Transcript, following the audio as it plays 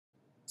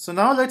So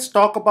now let's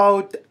talk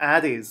about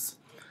arrays.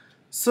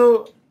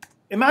 So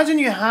imagine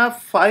you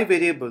have 5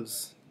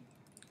 variables.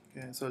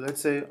 Okay, so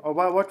let's say,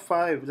 what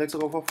 5? Let's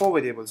go for 4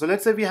 variables. So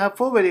let's say we have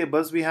 4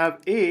 variables. We have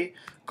A,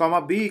 comma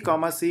B,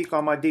 comma C,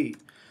 comma D.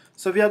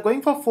 So we are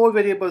going for 4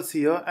 variables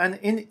here, and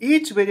in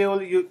each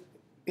variable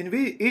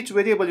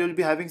you'll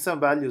be having some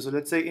values. So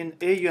let's say in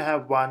A you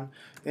have 1,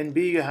 in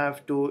B you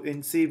have 2,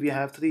 in C we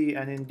have 3,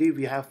 and in D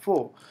we have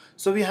 4.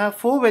 So we have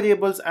 4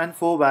 variables and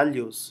 4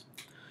 values.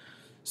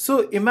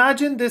 So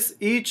imagine this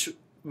each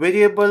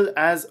variable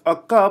as a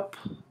cup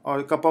or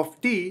a cup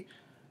of tea.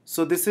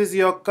 So this is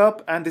your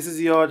cup and this is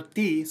your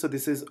tea. So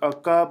this is a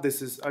cup,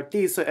 this is a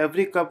tea. So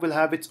every cup will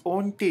have its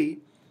own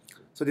tea.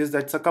 So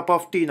that's a cup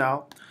of tea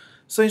now.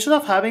 So instead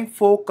of having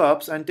 4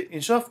 cups and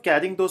instead of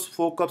carrying those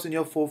 4 cups in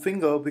your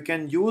forefinger, we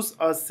can use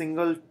a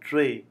single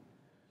tray,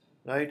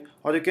 right?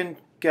 Or you can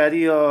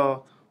carry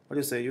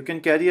you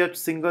can carry a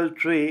single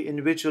tray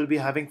in which you'll be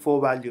having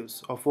 4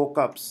 values or 4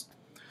 cups.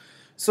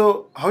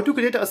 So how to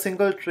create a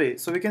single tray?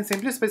 So we can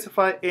simply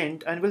specify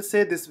int and we'll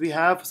say this, we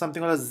have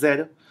something called a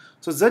z.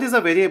 So z is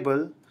a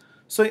variable.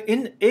 So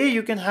in A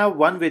you can have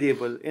 1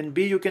 variable, in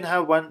B you can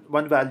have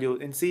one value,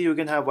 in C you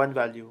can have 1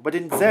 value. But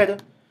in z,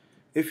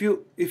 if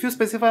you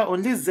specify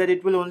only z,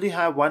 it will only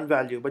have 1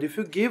 value. But if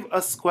you give a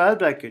square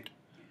bracket,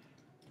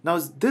 now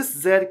this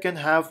z can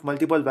have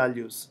multiple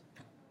values.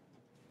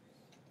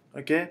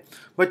 Okay,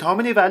 but how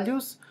many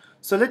values?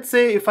 So let's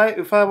say if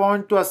I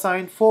want to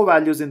assign 4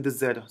 values in this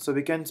z, so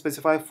we can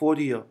specify 4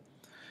 here.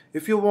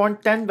 If you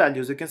want 10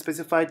 values, you can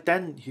specify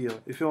 10 here.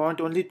 If you want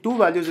only 2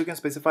 values, you can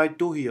specify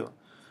 2 here.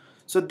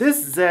 So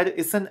this z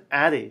is an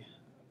array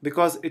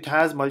because it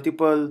has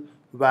multiple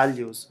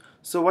values.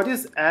 So what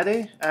is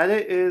array?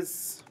 Array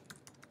is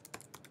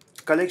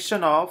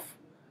collection of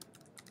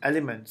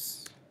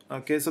elements.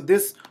 Okay, so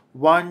this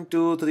 1,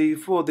 2, 3,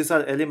 4, these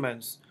are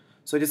elements.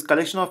 So it is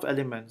collection of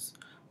elements.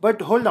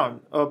 But hold on,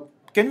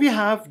 can we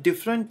have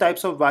different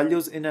types of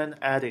values in an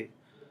array?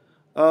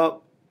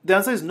 The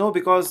answer is no,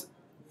 because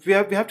we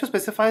have to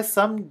specify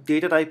some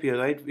data type here,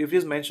 right? If it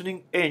is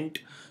mentioning int,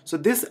 so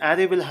this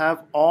array will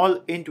have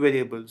all int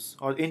variables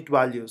or int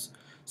values.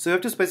 So you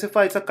have to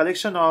specify it's a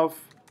collection of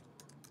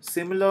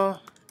similar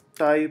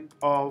type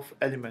of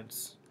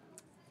elements.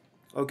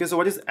 Okay, so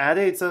what is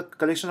array? It's a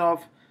collection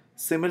of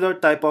similar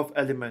type of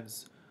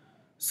elements.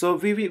 So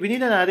we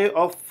need an array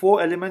of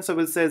 4 elements, so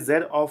we'll say z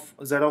of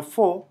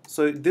 4.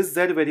 So this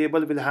z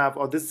variable will have,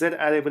 or this z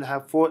array will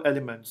have 4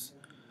 elements.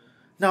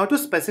 Now to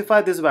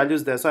specify these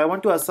values there, so I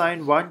want to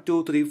assign 1,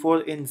 2, 3,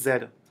 4 in z.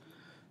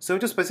 So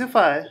to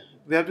specify,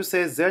 we have to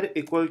say z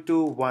equal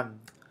to 1.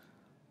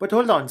 But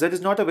hold on, z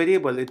is not a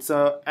variable, it's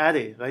an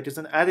array, right? It's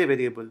an array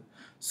variable.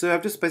 So you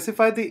have to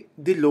specify the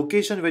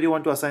location where you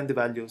want to assign the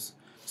values.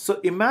 So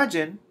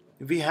imagine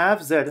we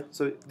have z,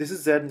 so this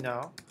is z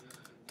now.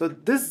 So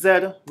this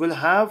z will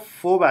have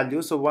 4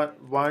 values, so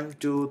 1,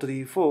 2,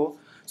 3, 4.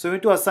 So we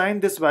need to assign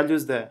these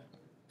values there.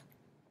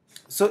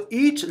 So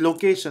each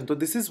location, so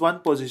this is 1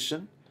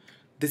 position,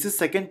 this is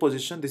 2nd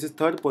position, this is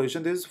 3rd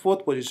position, this is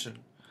 4th position.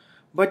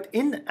 But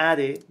in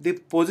array, the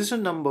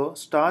position number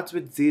starts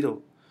with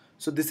 0.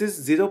 So this is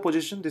 0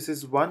 position, this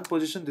is 1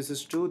 position, this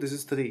is 2, this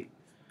is 3.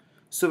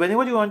 So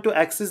whenever you want to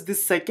access the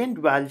 2nd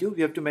value,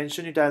 we have to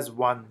mention it as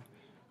 1.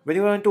 When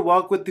you want to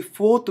work with the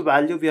 4th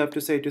value, we have to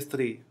say it is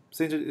 3.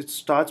 Since it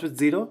starts with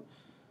 0,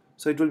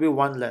 so it will be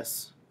 1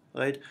 less,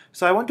 right?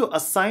 So I want to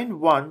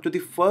assign 1 to the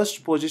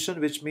 1st position,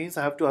 which means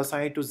I have to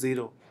assign it to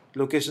 0,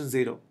 location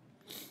 0.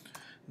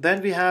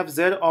 Then we have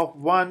z of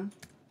 1,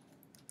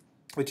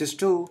 which is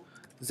 2,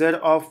 z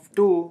of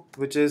 2,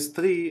 which is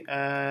 3,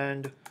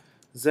 and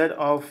z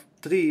of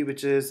 3,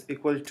 which is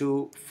equal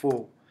to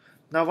 4.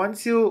 Now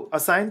once you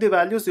assign the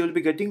values, you will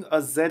be getting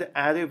a z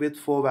array with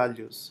 4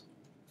 values.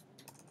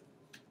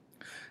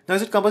 Now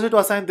is it compulsory to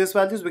assign these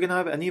values? We can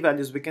have any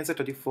values. We can say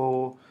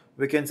 34,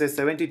 we can say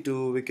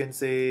 72, we can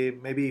say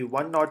maybe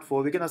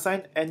 104. We can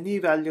assign any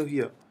value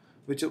here,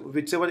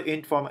 whichever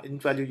int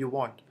value you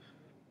want.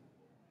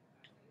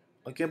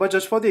 Okay, but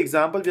just for the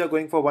example, we are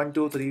going for 1,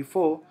 2, 3,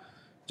 4,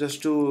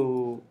 just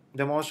to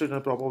demonstrate in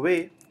a proper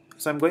way.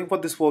 So I'm going for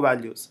these 4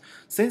 values.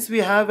 Since we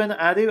have an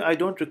array, I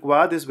don't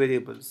require these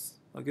variables.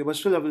 Okay, but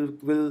still I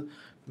will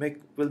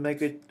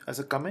make it as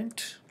a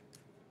comment.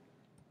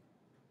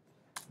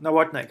 Now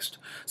what next?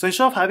 So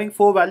instead of having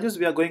 4 values,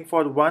 we are going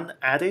for one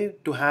array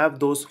to have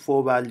those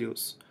 4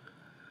 values.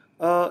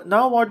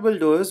 Now what we'll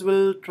do is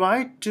we'll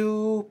try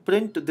to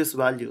print these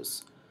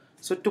values.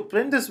 So to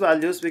print these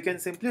values, we can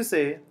simply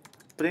say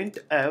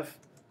printf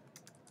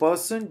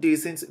 %d,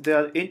 since they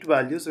are int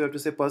values, we have to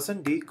say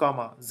 %d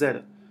comma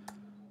z.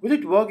 Will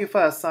it work if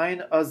I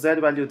assign a z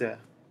value there?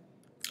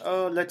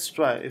 Let's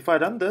try. If I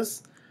run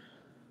this,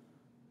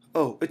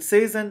 oh, it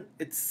says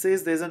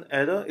there's an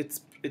error.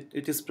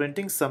 It is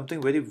printing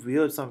something very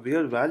weird, some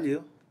weird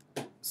value.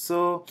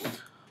 So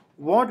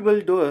what we'll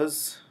do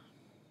is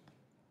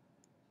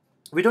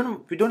we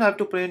don't have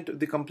to print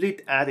the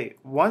complete array.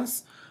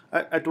 Once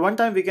at one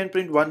time we can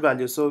print one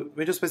value. So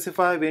we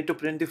need to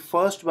print the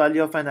first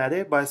value of an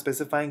array by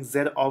specifying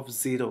z of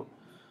 0.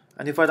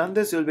 and if I run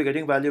this, you'll be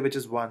getting value which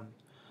is 1.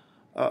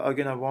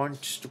 Again, I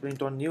want to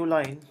print on new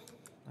line.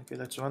 Okay,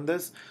 let's run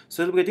this.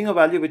 So you'll be getting a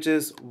value which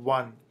is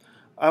 1.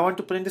 I want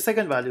to print the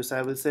second value, so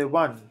I will say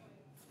 1.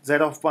 Z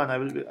of 1, I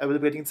will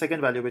be getting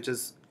second value which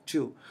is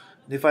 2.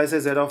 And if I say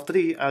Z of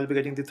 3, I will be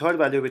getting the third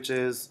value which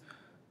is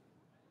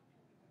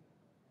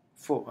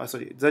 4.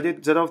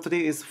 Z of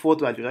 3 is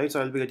fourth value, right?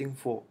 So I will be getting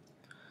 4.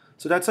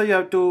 So that's how you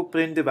have to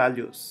print the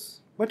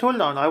values. But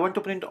hold on, I want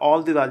to print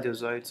all the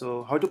values, right?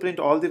 So how to print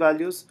all the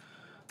values?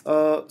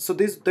 So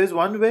there's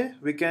one way.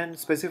 We can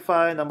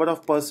specify number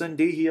of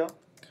 %d here,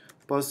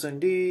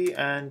 %d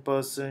and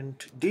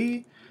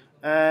 %d,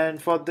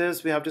 and for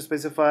this we have to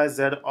specify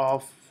z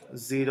of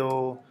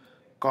 0,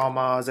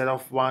 comma, z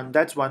of 1.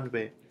 That's one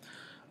way.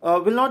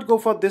 We'll not go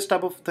for this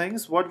type of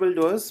things. What we'll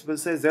do is we'll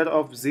say z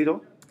of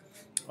 0,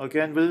 okay,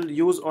 and we'll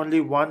use only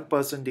 1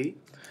 %d.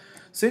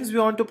 Since we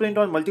want to print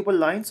on multiple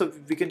lines, so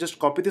we can just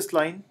copy this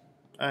line,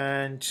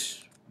 and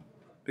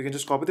we can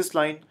just copy this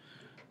line,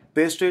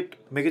 paste it,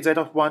 make it z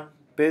of 1,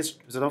 paste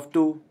z of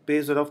 2,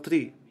 paste z of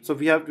 3. So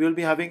we will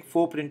be having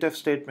 4 printf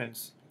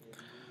statements.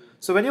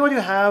 So whenever you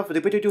have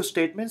repetitive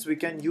statements, we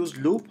can use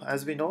loop,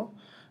 as we know.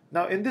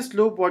 Now in this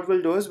loop, what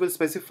we'll do is we'll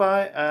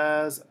specify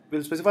a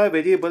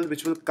variable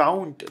which will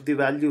count the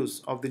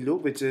values of the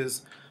loop, which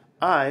is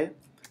I.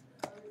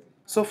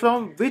 So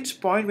from which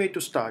point we need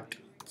to start?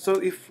 So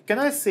can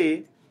I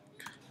say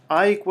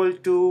I equal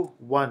to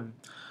 1?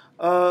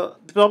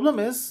 The problem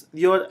is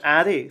your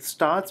array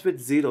starts with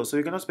 0, so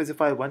you cannot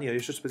specify 1 here. You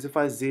should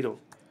specify 0.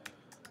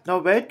 Now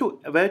where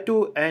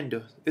to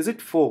end? Is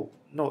it 4?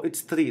 No,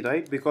 it's 3,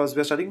 right? Because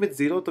we're starting with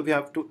 0, so we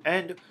have to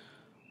end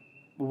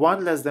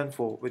 1 less than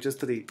 4, which is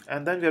 3.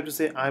 And then we have to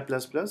say I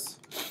plus plus.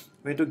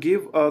 We need to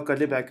give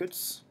curly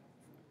brackets.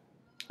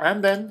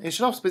 And then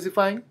instead of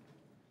specifying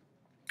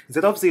z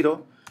of 0,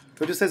 we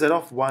have to say z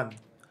of 1.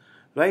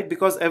 Right,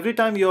 because every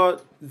time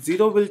your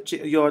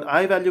your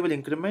I value will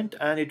increment,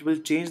 and it will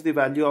change the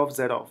value of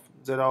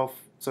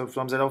so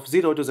from z of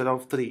 0 to z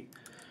of 3.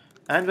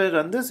 And when you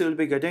run this, you will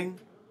be getting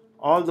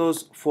all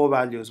those 4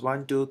 values,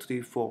 1, 2,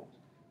 3, 4.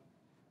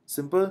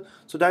 Simple.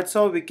 So that's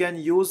how we can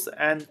use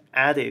an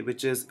array,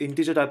 which is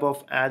integer type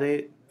of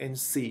array in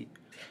C.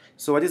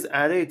 So what is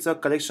array? It's a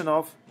collection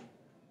of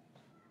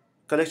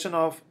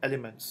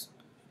elements.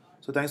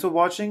 So thanks for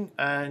watching,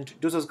 and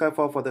do subscribe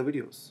for further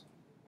videos.